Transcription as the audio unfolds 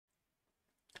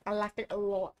I like it a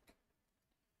lot.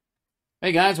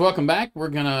 Hey guys, welcome back. We're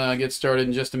gonna get started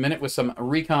in just a minute with some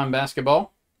Recon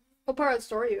basketball. What part of the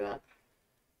story you at?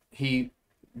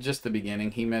 Just the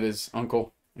beginning, he met his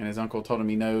uncle, and his uncle told him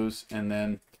he knows, and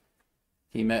then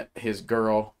he met his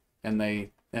girl, and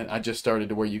I just started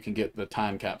to where you can get the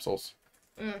time capsules.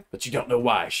 But you don't know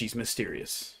why. She's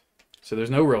mysterious. So there's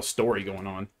no real story going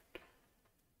on.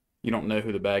 You don't know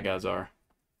who the bad guys are.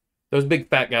 Those big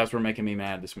fat guys were making me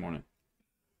mad this morning.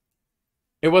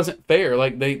 It wasn't fair.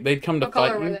 Like, they'd come to What color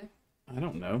fight were you. they? I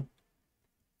don't know.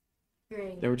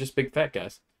 Green. They were just big fat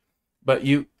guys. But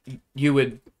you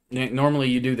would, normally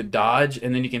you do the dodge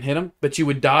and then you can hit them, but you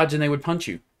would dodge and they would punch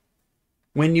you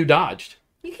when you dodged.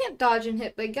 You can't dodge and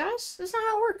hit big guys. That's not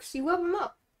how it works. You web them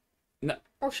up. No.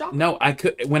 Or shock them. No, I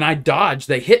could. When I dodged,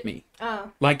 they hit me.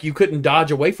 Oh. Like, you couldn't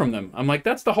dodge away from them. I'm like,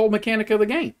 that's the whole mechanic of the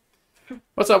game.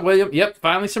 What's up, William? Yep,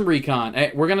 finally some Recon.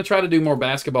 Hey, we're going to try to do more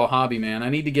basketball hobby, man. I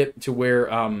need to get to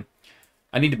where I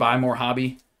need to buy more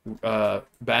hobby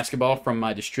basketball from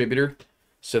my distributor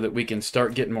so that we can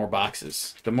start getting more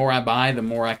boxes. The more I buy, the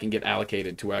more I can get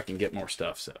allocated to where I can get more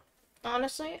stuff. So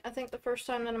Honestly, I think the first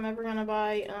time that I'm ever going to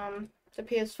buy the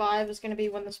PS5 is going to be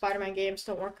when the Spider-Man games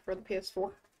don't work for the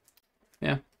PS4.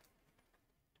 yeah.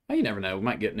 Well, you never know. We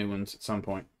might get new ones at some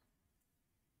point.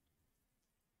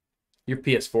 Your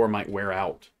PS4 might wear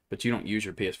out, but you don't use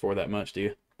your PS4 that much, do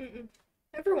you?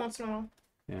 Every once in a while.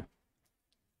 Yeah.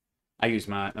 I use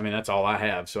mine. I mean, that's all I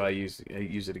have, so I use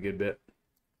it a good bit.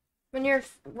 When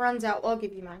yours runs out, I'll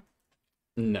give you mine.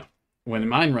 No. When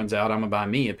mine runs out, I'm going to buy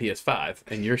me a PS5,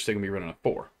 and you're still going to be running a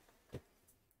 4.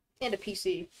 And a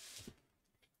PC.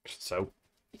 So.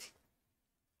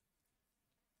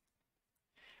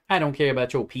 I don't care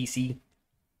about your PC.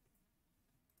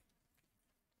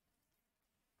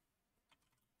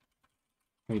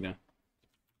 What are you doing?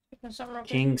 Something real quick.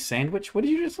 King Sandwich? What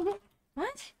did you just look up?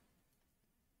 What?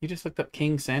 You just looked up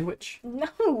King Sandwich?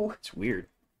 No. It's weird.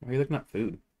 Why are you looking up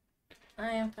food?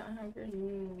 I am kind of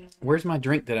hungry. Where's my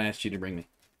drink that I asked you to bring me?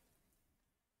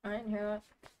 I didn't hear that.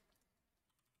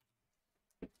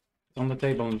 It's on the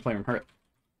table in the playroom. Hurry up.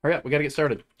 Hurry up. We got to get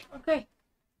started. Okay.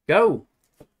 Go.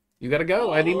 You got to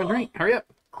go. I need my drink. Hurry up.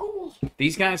 Cool.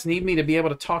 These guys need me to be able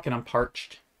to talk, and I'm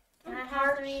parched. I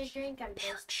have me a drink. I'm thirsty.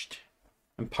 Parched.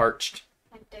 I'm parched.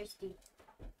 I'm thirsty.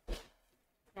 Can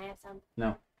I have some?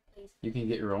 No. Please. You can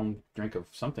get your own drink of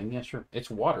something. Yeah, sure. It's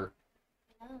water.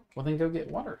 No. Well, then go get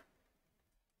water.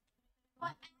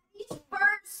 What? He's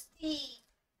thirsty.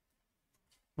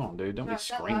 Come on, dude. Don't be Not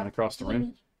that screaming loud. across the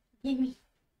room. Give me.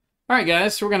 All right,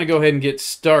 guys. So we're going to go ahead and get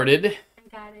started.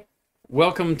 I got it.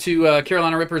 Welcome to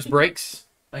Carolina Rippers Breaks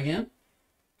again.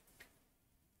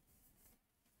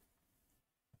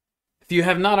 If you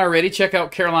have not already, check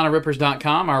out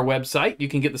CarolinaRippers.com, our website. You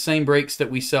can get the same breaks that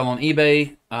we sell on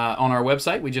eBay on our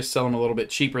website. We just sell them a little bit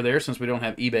cheaper there since we don't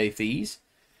have eBay fees.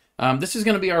 This is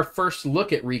going to be our first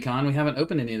look at Recon. We haven't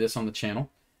opened any of this on the channel.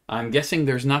 I'm guessing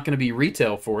there's not going to be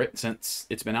retail for it since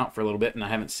it's been out for a little bit and I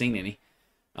haven't seen any.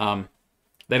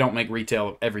 They don't make retail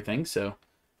of everything, so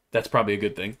that's probably a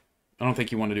good thing. I don't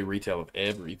think you want to do retail of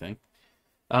everything.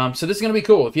 So this is going to be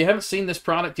cool. If you haven't seen this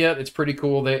product yet, it's pretty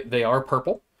cool. They are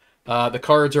purple. The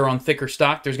cards are on thicker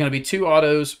stock. There's going to be 2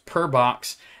 autos per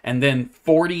box and then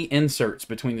 40 inserts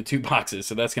between the 2 boxes.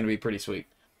 So that's going to be pretty sweet.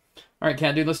 All right,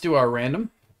 Cat Dude, let's do our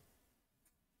random.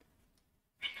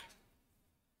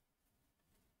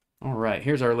 All right,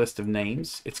 here's our list of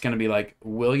names. It's going to be like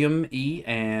William E.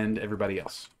 and everybody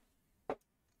else.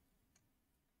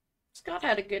 Scott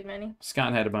had a good many.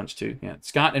 Scott had a bunch too. Yeah,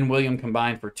 Scott and William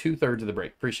combined for 2/3 of the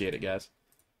break. Appreciate it, guys.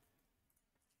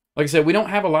 Like I said, we don't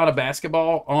have a lot of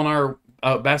basketball on our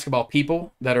basketball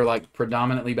people that are like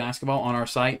predominantly basketball on our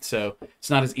site, so it's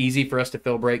not as easy for us to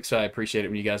fill breaks. So I appreciate it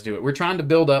when you guys do it. We're trying to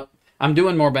build up. I'm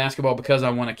doing more basketball because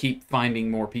I want to keep finding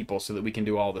more people so that we can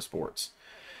do all the sports.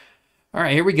 All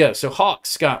right, here we go. So Hawks,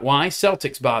 Scott Y.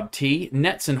 Celtics, Bob T.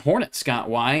 Nets and Hornets, Scott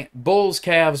Y. Bulls,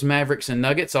 Cavs, Mavericks, and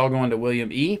Nuggets, all going to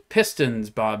William E. Pistons,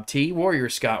 Bob T.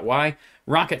 Warriors, Scott Y.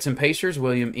 Rockets and Pacers,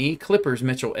 William E. Clippers,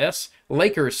 Mitchell S.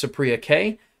 Lakers, Supriya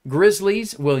K.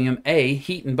 Grizzlies, William A.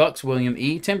 Heat and Bucks, William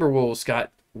E. Timberwolves,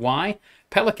 Scott Y.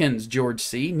 Pelicans, George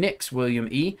C. Knicks, William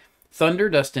E. Thunder,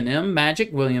 Dustin M.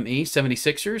 Magic, William E.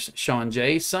 76ers, Sean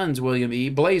J. Suns, William E.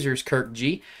 Blazers, Kirk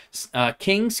G.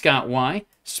 Kings, Scott Y.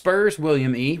 Spurs,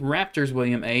 William E. Raptors,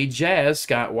 William A. Jazz,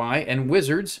 Scott Y. And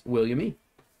Wizards, William E.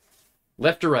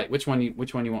 Left or right? Which one you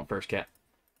want first, Kat?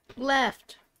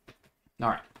 Left. All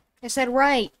right. I said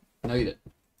right. No, you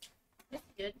didn't. That's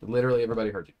good. Literally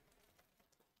everybody heard you.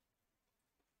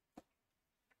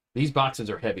 These boxes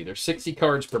are heavy. There's 60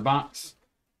 cards per box,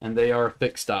 and they are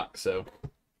thick stock, so.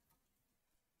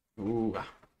 Ooh.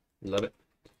 Love it.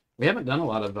 We haven't done a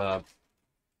lot of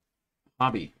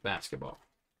hobby basketball.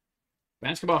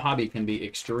 Basketball hobby can be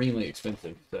extremely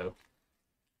expensive, so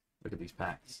look at these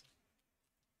packs.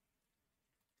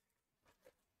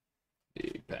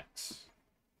 Big packs.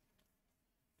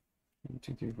 1,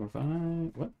 2, 3, 4, 5.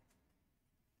 What?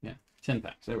 Yeah, 10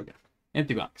 packs. There we go.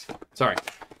 Empty box. Sorry.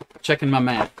 Checking my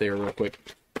math there real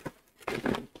quick. I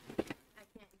can't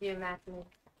do math.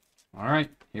 All right,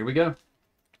 here we go.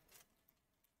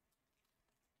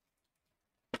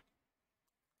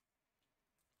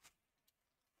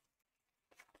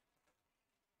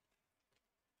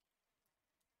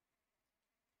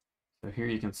 So here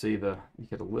you can see you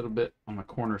get a little bit on the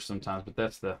corners sometimes, but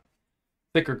that's the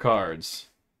thicker cards.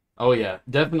 Oh yeah,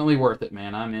 definitely worth it,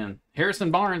 man. I'm in.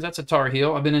 Harrison Barnes, that's a Tar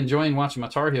Heel. I've been enjoying watching my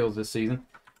Tar Heels this season.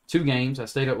 2 games. I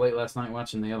stayed up late last night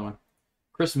watching the other one.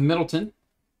 Chris Middleton.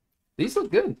 These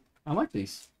look good. I like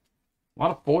these. A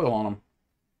lot of foil on them.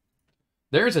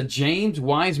 There's a James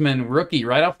Wiseman rookie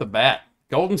right off the bat.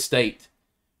 Golden State.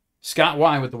 Scott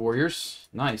Y with the Warriors.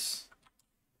 Nice.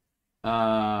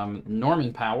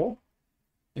 Norman Powell.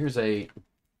 Here's a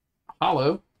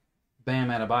hollow Bam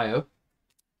Adebayo.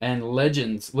 And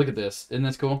Legends. Look at this. Isn't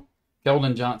this cool?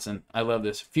 Keldon Johnson. I love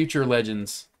this. Future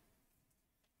Legends.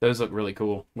 Those look really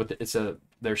cool.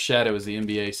 Their shadow is the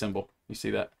NBA symbol. You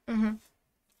see that? Mm-hmm.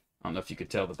 I don't know if you could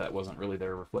tell that wasn't really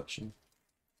their reflection.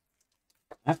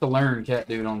 I have to learn Cat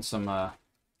Dude on some...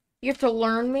 You have to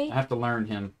learn me? I have to learn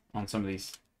him on some of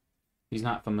these. He's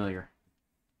not familiar.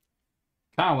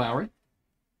 Kyle Lowry.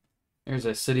 There's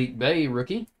a Sadiq Bey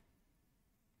rookie.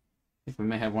 I think we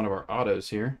may have one of our autos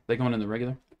here. They going in the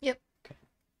regular? Yep. Okay.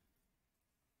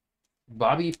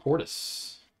 Bobby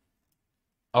Portis.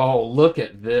 Oh, look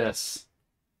at this.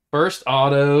 First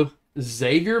auto,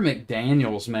 Xavier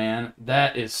McDaniels, man.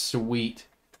 That is sweet.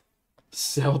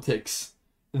 Celtics.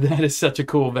 That is such a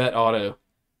cool vet auto.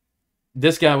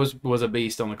 This guy was a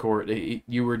beast on the court.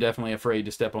 You were definitely afraid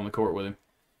to step on the court with him.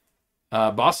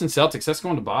 Boston Celtics, that's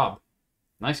going to Bob.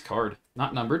 Nice card.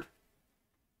 Not numbered.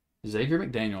 Xavier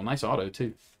McDaniel. Nice auto,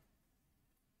 too.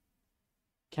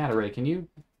 Cataray, can you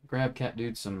grab Cat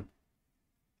Dude some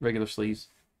regular sleeves?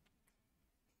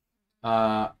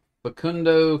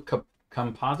 Facundo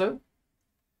Campazzo.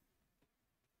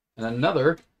 And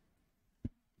another...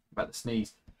 about to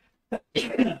sneeze.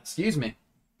 Excuse me.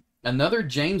 Another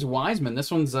James Wiseman. This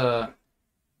one's the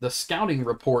scouting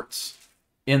reports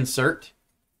insert.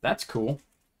 That's cool.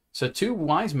 So 2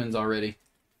 Wisemans already.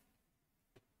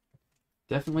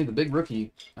 Definitely the big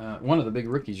rookie. One of the big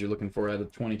rookies you're looking for out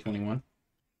of 2021.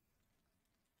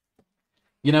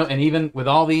 You know, and even with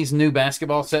all these new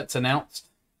basketball sets announced,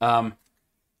 yeah,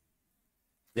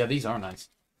 these are nice.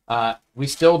 We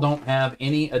still don't have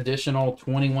any additional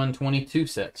 21-22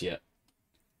 sets yet.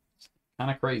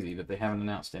 Kind of crazy that they haven't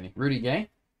announced any. Rudy Gay.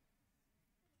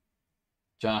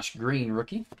 Josh Green,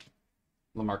 rookie.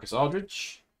 LaMarcus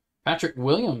Aldridge. Patrick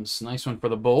Williams, nice one for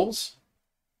the Bulls.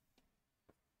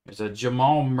 There's a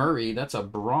Jamal Murray. That's a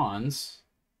bronze.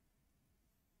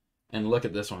 And look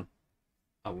at this one.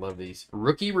 I love these.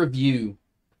 Rookie review.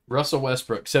 Russell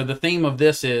Westbrook. So the theme of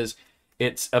this is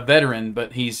it's a veteran,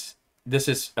 but this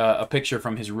is a picture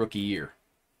from his rookie year.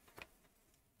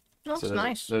 That's so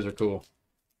nice. Those are cool.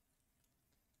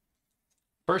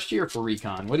 First year for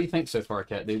Recon. What do you think so far,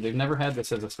 Cat Dude? They've never had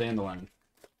this as a standalone.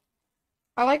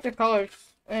 I like the colors,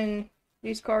 and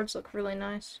these cards look really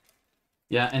nice.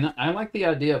 Yeah, and I like the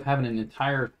idea of having an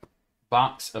entire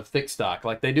box of thick stock.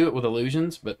 Like they do it with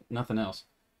Illusions, but nothing else.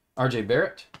 RJ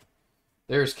Barrett.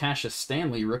 There's Cassius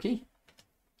Stanley, rookie.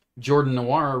 Jordan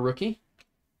Noir, rookie.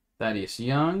 Thaddeus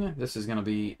Young. This is going to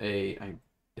be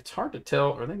it's hard to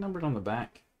tell. Are they numbered on the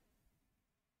back?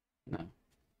 No.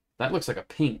 That looks like a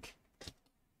pink.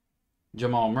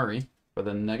 Jamal Murray for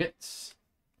the Nuggets.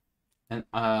 And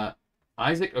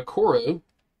Isaac Okoro,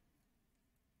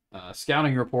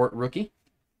 scouting report rookie.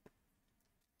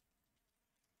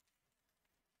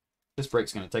 This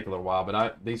break's going to take a little while,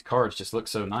 but these cards just look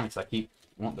so nice. I keep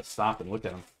wanting to stop and look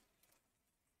at them.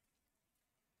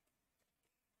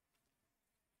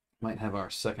 Might have our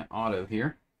second auto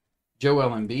here. Joel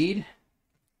Embiid.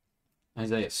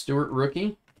 Isaiah Stewart,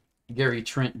 rookie. Gary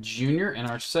Trent Jr. And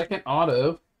our second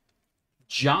auto,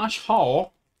 Josh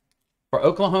Hall for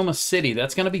Oklahoma City.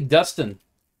 That's going to be Dustin.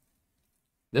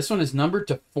 This one is numbered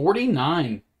to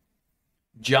 49.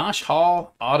 Josh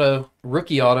Hall auto,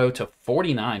 rookie auto to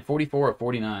 49. 44 of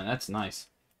 49. That's nice.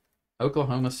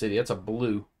 Oklahoma City. That's a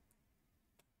blue.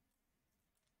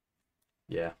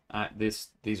 Yeah, these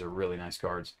are really nice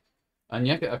cards.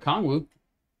 Onyeka Okongwu,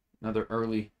 another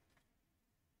early.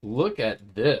 Look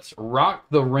at this. Rock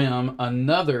the Rim,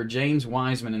 another James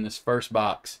Wiseman in this first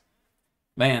box.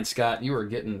 Man, Scott, you are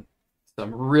getting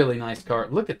some really nice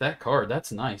card. Look at that card.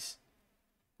 That's nice.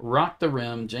 Rock the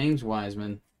Rim, James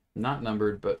Wiseman. Not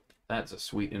numbered, but that's a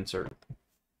sweet insert.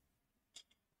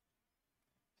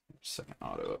 Second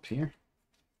auto up here.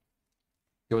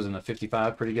 Goes in the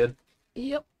 55 pretty good.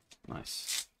 Yep.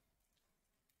 Nice.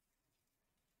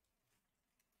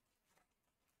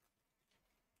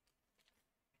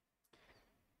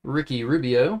 Ricky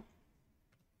Rubio.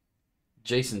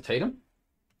 Jason Tatum.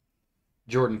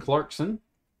 Jordan Clarkson.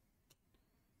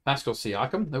 Pascal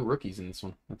Siakam. No rookies in this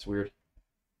one. That's weird.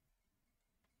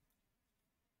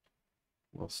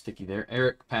 A little sticky there.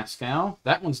 Eric Pascal.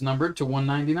 That one's numbered to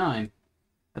 199.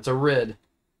 That's a red.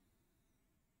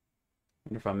 I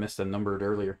wonder if I missed a numbered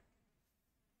earlier.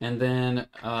 And then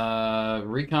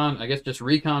Recon, I guess just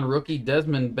Recon rookie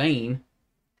Desmond Bane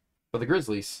for the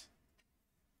Grizzlies.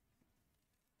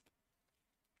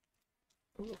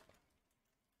 Ooh.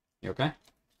 You okay?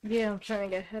 Yeah, I'm trying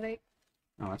to get a headache.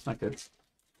 Oh, that's not good.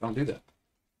 Don't do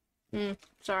that.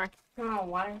 Sorry. Come on,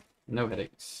 water. No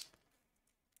headaches.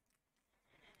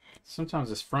 Sometimes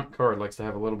this front card likes to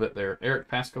have a little bit there. Eric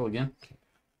Pascal again.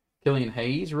 Killian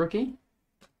Hayes, rookie.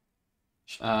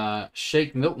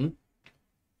 Shake Milton.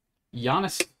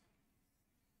 Giannis.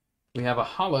 We have a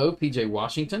hollow, PJ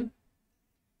Washington.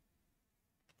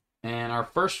 And our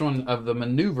first one of the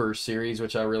Maneuver series,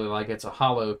 which I really like, it's a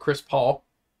hollow, Chris Paul.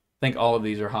 I think all of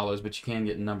these are hollows, but you can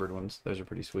get numbered ones. Those are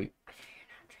pretty sweet.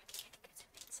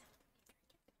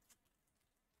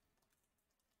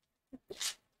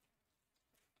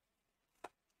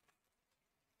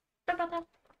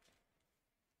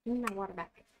 My water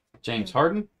back. James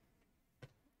Harden.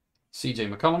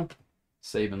 CJ McCollum.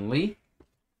 Saban Lee.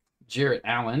 Jarrett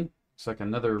Allen. Looks like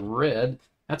another red.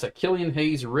 That's a Killian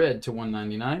Hayes red to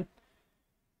 199.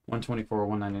 124,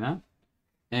 199.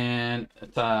 And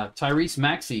Tyrese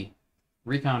Maxey.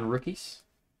 Recon rookies.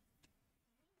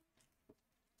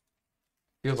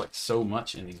 Feels like so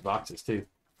much in these boxes, too.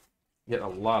 You get a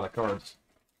lot of cards.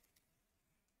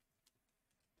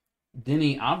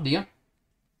 Denny Abdia.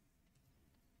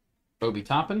 Obi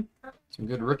Toppin. Some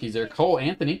good rookies there. Cole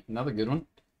Anthony, another good one.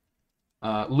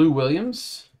 Lou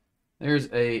Williams. There's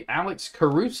a Alex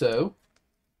Caruso.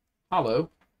 Hollow.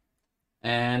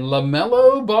 And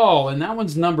LaMelo Ball. And that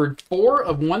one's numbered 4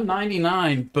 of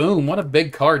 199. Boom. What a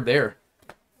big card there.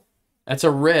 That's a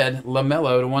red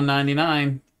LaMelo to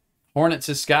 199. Hornets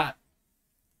is Scott.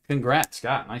 Congrats,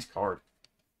 Scott. Nice card.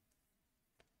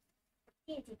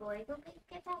 Easy boy, go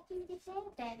get back to the sand,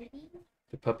 daddy.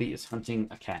 The puppy is hunting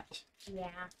a cat. Yeah.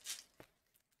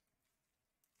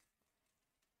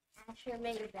 I sure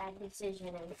made a bad decision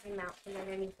and came out from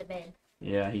underneath the bed.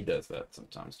 Yeah, he does that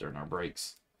sometimes during our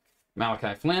breaks.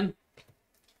 Malachi Flynn.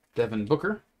 Devin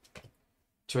Booker.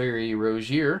 Terry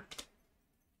Rozier.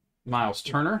 Miles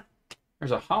Turner.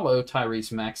 There's a hollow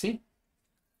Tyrese Maxey.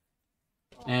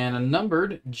 And a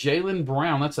numbered Jaylen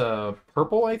Brown. That's a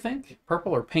purple, I think.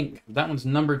 Purple or pink. That one's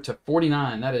numbered to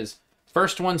 49. That is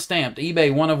first one stamped.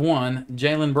 eBay 1 of 1.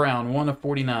 Jaylen Brown 1 of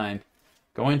 49.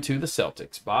 Going to the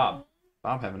Celtics. Bob.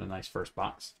 Bob having a nice first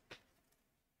box.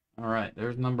 All right.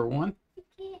 There's number 1.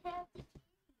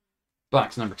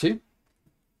 Box number 2.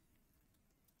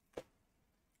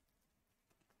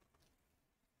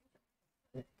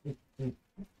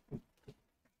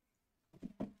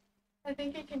 I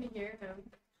think I can hear him.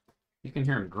 You can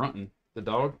hear him grunting. The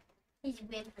dog. He's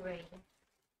whimpering.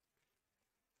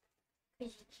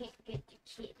 Because you can't get the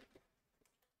kitty.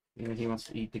 Yeah, he wants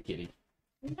to eat the kitty.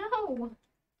 No.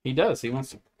 He does. He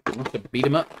wants to beat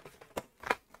him up.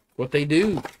 What they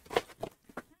do.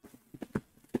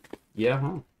 Yeah,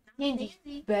 huh?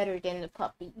 He's better than the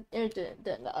puppy, or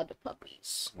than the other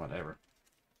puppies. Whatever.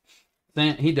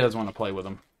 He does want to play with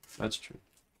him. That's true.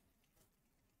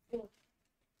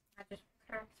 I just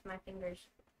cracked my fingers.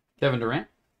 Kevin Durant.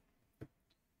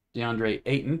 DeAndre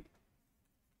Ayton.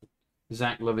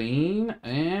 Zach LaVine.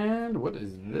 And what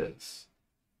is this?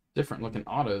 Different looking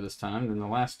auto this time than the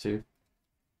last two.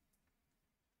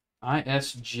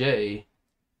 ISJ.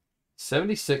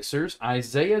 76ers.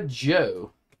 Isaiah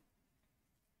Joe.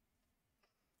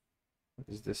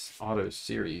 What is this auto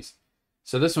series?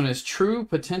 So this one is True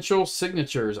Potential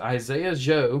Signatures. Isaiah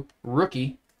Joe,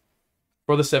 rookie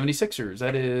for the 76ers.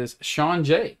 That is Sean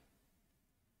J.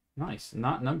 Nice.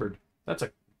 Not numbered. That's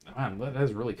a... Man, that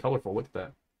is really colorful. Look at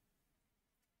that.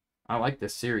 I like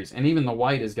this series. And even the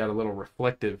white has got a little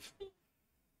reflective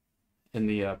in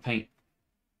the paint.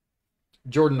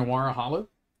 Jordan Nwora Hollow.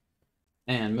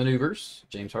 And Maneuvers.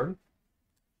 James Harden.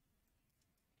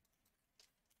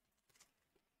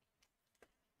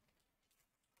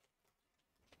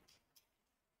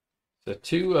 So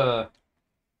two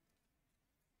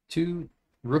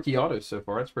rookie autos so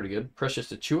far. That's pretty good.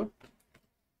 Precious Achua.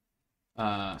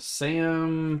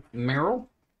 Sam Merrill.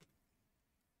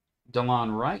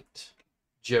 DeLon Wright.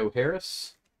 Joe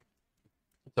Harris.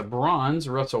 The bronze,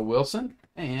 Russell Wilson.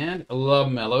 And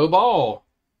LaMelo Ball.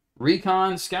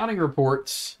 Recon scouting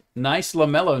reports. Nice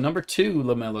LaMelo. Number 2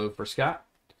 LaMelo for Scott.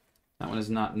 That one is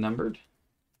not numbered.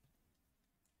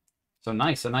 So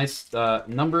nice. A nice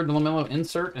numbered LaMelo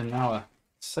insert and now a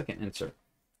second insert.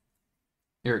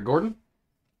 Eric Gordon.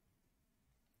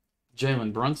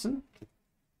 Jalen Brunson.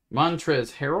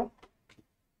 Montrezl Harrell.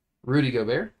 Rudy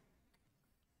Gobert.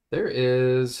 There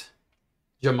is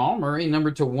Jamal Murray,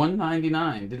 numbered to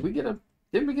 199. Didn't we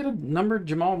get a numbered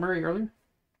Jamal Murray earlier?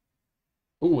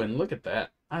 Ooh, and look at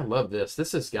that. I love this.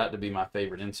 This has got to be my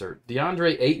favorite insert.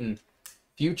 DeAndre Ayton,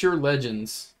 Future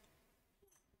Legends.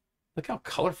 Look how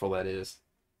colorful that is.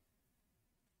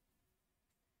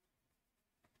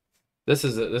 This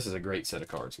is a great set of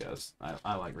cards, guys.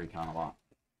 I like Recon a lot.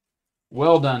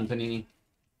 Well done, Panini.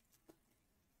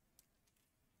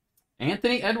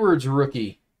 Anthony Edwards,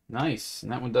 rookie. Nice.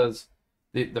 And that one does...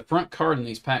 The front card in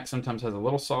these packs sometimes has a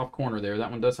little soft corner there.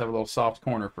 That one does have a little soft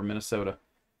corner for Minnesota.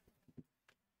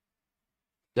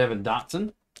 Devin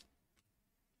Dotson.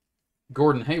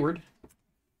 Gordon Hayward.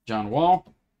 John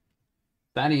Wall.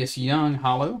 Thaddeus Young,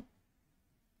 hollow.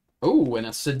 Oh, and a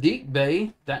Sadiq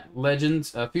Bey. That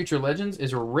Legends, Future Legends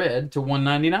is red to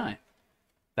 199.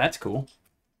 That's cool.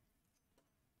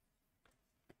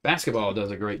 Basketball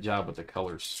does a great job with the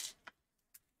colors.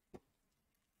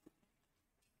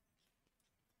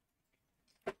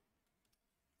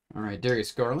 All right,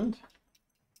 Darius Garland.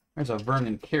 There's a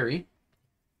Vernon Carey.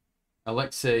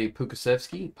 Alexei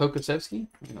Pokusevsky. I'm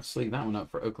going to sleeve that one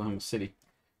up for Oklahoma City.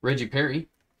 Reggie Perry.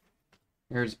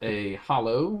 There's a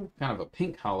hollow, kind of a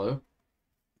pink hollow.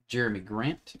 Jeremy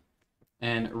Grant.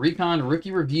 And Recon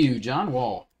Rookie Review, John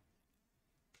Wall.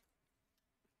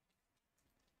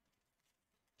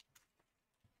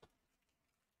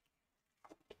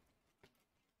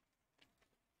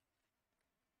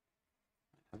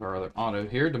 Our other auto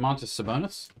here. DeMontis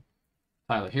Sabonis.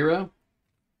 Tyler Hero.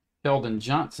 Keldon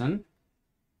Johnson.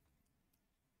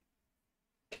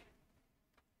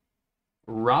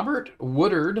 Robert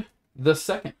Woodard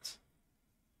II.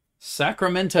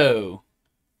 Sacramento.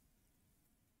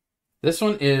 This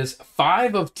one is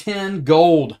 5 of 10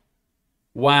 gold.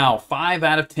 Wow, 5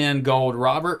 out of 10 gold.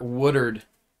 Robert Woodard.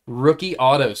 Rookie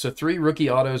auto. So 3 rookie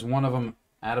autos, one of them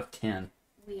out of 10.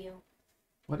 Wheel.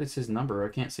 What is his number? I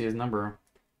can't see his number.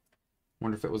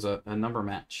 Wonder if it was a number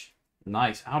match.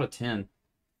 Nice. Out of 10.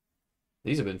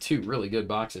 These have been 2 really good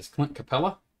boxes. Clint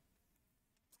Capella.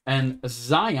 And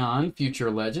Zion,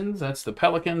 Future Legends. That's the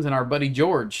Pelicans and our buddy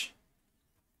George.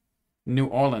 New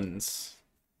Orleans.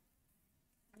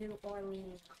 New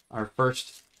Orleans. Our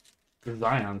first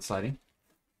Zion sighting.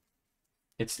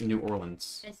 It's New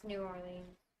Orleans. It's New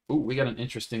Orleans. Ooh, we got an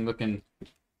interesting looking...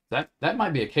 That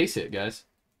might be a case hit, guys.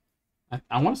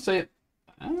 I want to say it...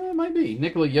 it might be.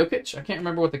 Nikola Jokic. I can't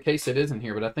remember what the case it is in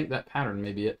here, but I think that pattern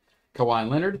may be it. Kawhi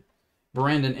Leonard.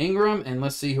 Brandon Ingram. And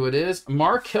let's see who it is.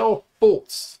 Markelle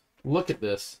Fultz. Look at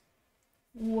this.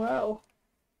 Whoa.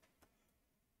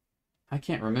 I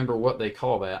can't remember what they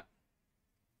call that.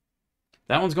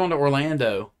 That one's going to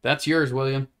Orlando. That's yours,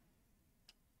 William.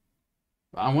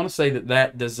 I want to say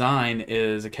that design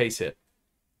is a case hit.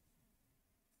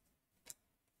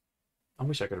 I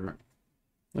wish I could remember.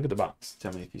 Look at the box.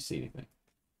 Tell me if you see anything.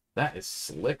 That is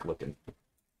slick looking.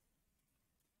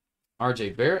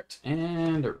 RJ Barrett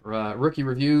and rookie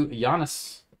review,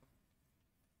 Giannis.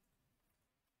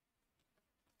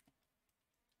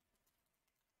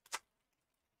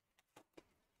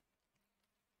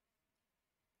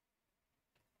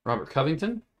 Robert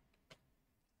Covington.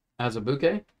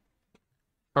 Azubuike.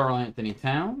 Karl Anthony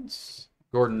Towns.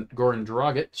 Goran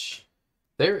Dragic.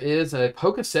 There is a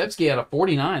Pokusevsky out of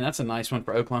 49. That's a nice one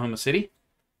for Oklahoma City.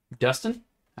 Dustin.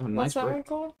 Have a nice What's that break. one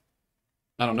called?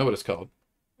 I don't know what it's called.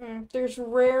 There's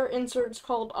rare inserts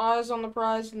called Eyes on the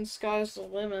Prize and Sky's the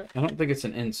Limit. I don't think it's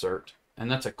an insert. And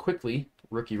that's a quickly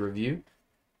rookie review.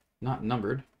 Not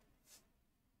numbered.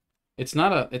 It's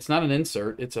not an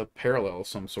insert, it's a parallel of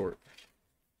some sort.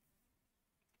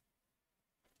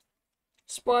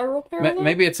 Spiral parallel?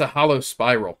 Maybe it's a hollow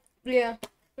spiral. Yeah,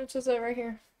 it says that right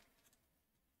here.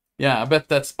 Yeah, I bet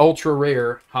that's ultra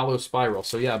rare hollow spiral.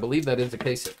 So yeah, I believe that is the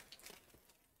case hit.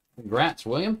 Congrats,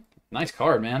 William. Nice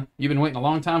card, man. You've been waiting a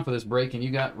long time for this break, and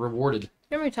you got rewarded.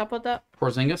 You want me to top load that?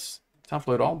 Porzingis. Top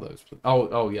load all those.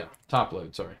 Oh yeah. Top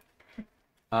load, sorry.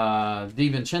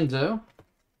 DiVincenzo.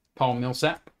 Paul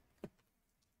Millsap.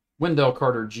 Wendell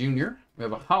Carter Jr. We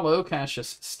have a hollow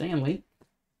Cassius Stanley.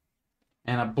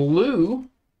 And a blue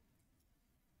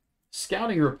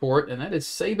scouting report, and that is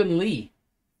Saban Lee.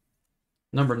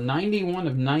 Number 91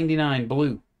 of 99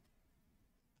 blue.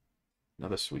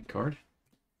 Another sweet card.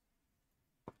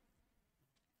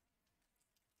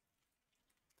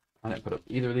 I didn't put up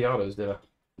either of the autos, did I?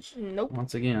 Nope.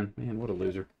 Once again, man, what a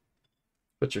loser.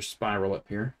 Put your spiral up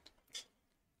here.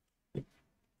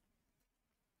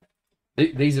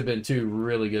 These have been two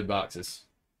really good boxes.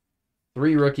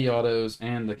 3 rookie autos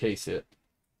and the case hit.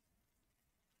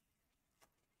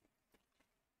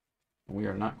 We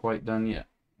are not quite done yet.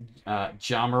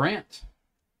 Ja Morant,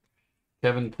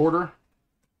 Kevin Porter,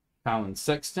 Colin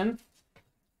Sexton,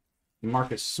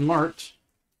 Marcus Smart.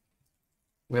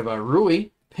 We have a Rui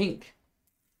pink.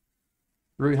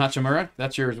 Rui Hachimura,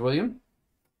 that's yours, William.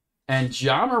 And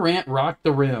Ja Morant rocked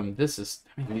the rim. This is,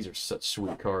 I mean, these are such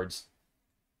sweet cards.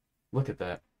 Look at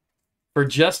that. For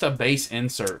just a base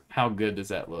insert, how good does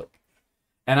that look?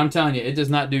 And I'm telling you, it does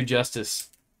not do justice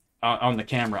on the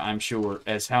camera, I'm sure,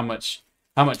 as how much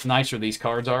nicer these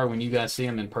cards are when you guys see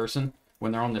them in person,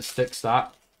 when they're on this thick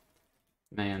stock.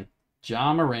 Man,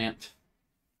 Ja Morant.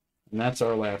 And that's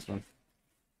our last one.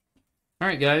 All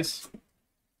right, guys.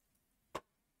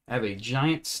 I have a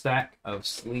giant stack of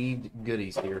sleeved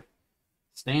goodies here.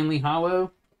 Stanley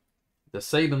Hollow, the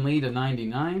Saban Lee to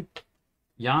 99,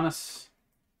 Giannis,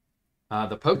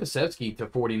 the Pokasevsky to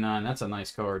 49. That's a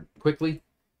nice card. Quickly,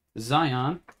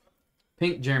 Zion,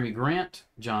 pink Jeremy Grant,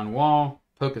 John Wall,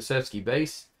 Pokasevsky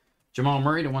base, Jamal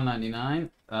Murray to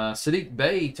 199, Sadiq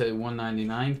Bey to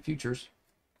 199. Futures,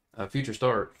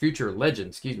 future legend.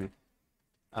 Excuse me.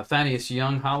 Thaddeus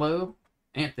Young Hollow,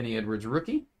 Anthony Edwards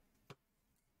rookie.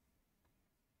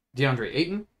 DeAndre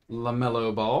Ayton,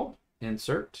 LaMelo Ball,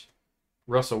 insert.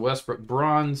 Russell Westbrook,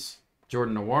 bronze.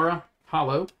 Jordan Nwora,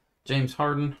 hollow. James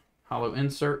Harden, hollow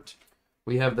insert.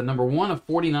 We have the number 1 of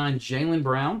 49, Jaylen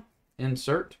Brown,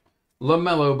 insert.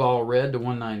 LaMelo Ball, red to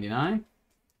 199.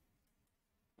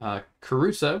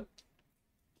 Caruso,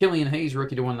 Killian Hayes,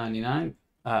 rookie to 199.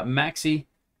 Maxey,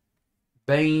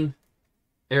 Bane,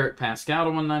 Eric Pascal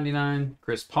to 199.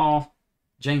 Chris Paul,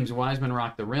 James Wiseman,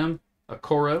 rock the rim.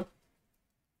 Okoro.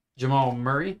 Jamal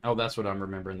Murray. Oh, that's what I'm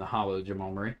remembering. The hollow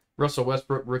Jamal Murray. Russell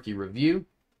Westbrook, rookie review.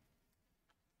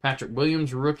 Patrick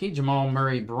Williams, rookie. Jamal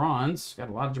Murray, bronze. Got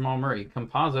a lot of Jamal Murray.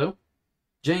 Compazzo.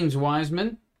 James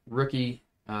Wiseman, rookie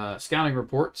scouting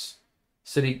reports.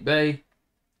 Sadiq Bey.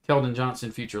 Keldon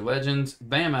Johnson, future legends.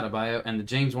 Bam Adebayo. And the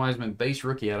James Wiseman base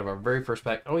rookie out of our very first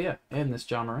pack. Oh, yeah. And this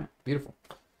Ja Morant. Beautiful.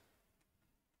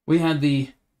 We had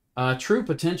the True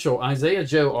Potential Isaiah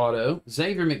Joe auto,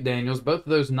 Xavier McDaniels, both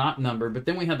of those not numbered. But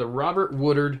then we had the Robert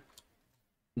Woodard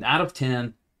out of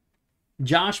 10,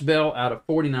 Josh Bell out of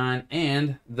 49,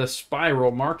 and the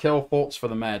Spiral Markelle Fultz for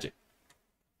the Magic.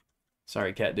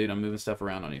 Sorry, cat dude, I'm moving stuff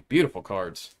around on you. Beautiful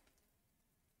cards.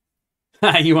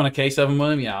 You want a case of them,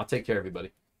 William? Yeah, I'll take care of you,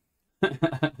 buddy.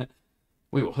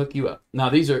 We will hook you up. No,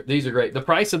 these are great. The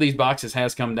price of these boxes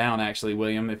has come down, actually,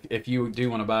 William. If you do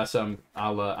want to buy some,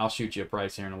 I'll shoot you a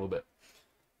price here in a little bit.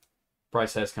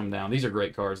 Price has come down. These are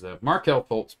great cards, though. Markelle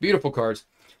Fultz, beautiful cards.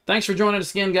 Thanks for joining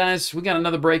us again, guys. We got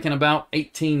another break in about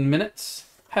 18 minutes.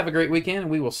 Have a great weekend, and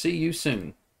we will see you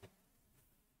soon.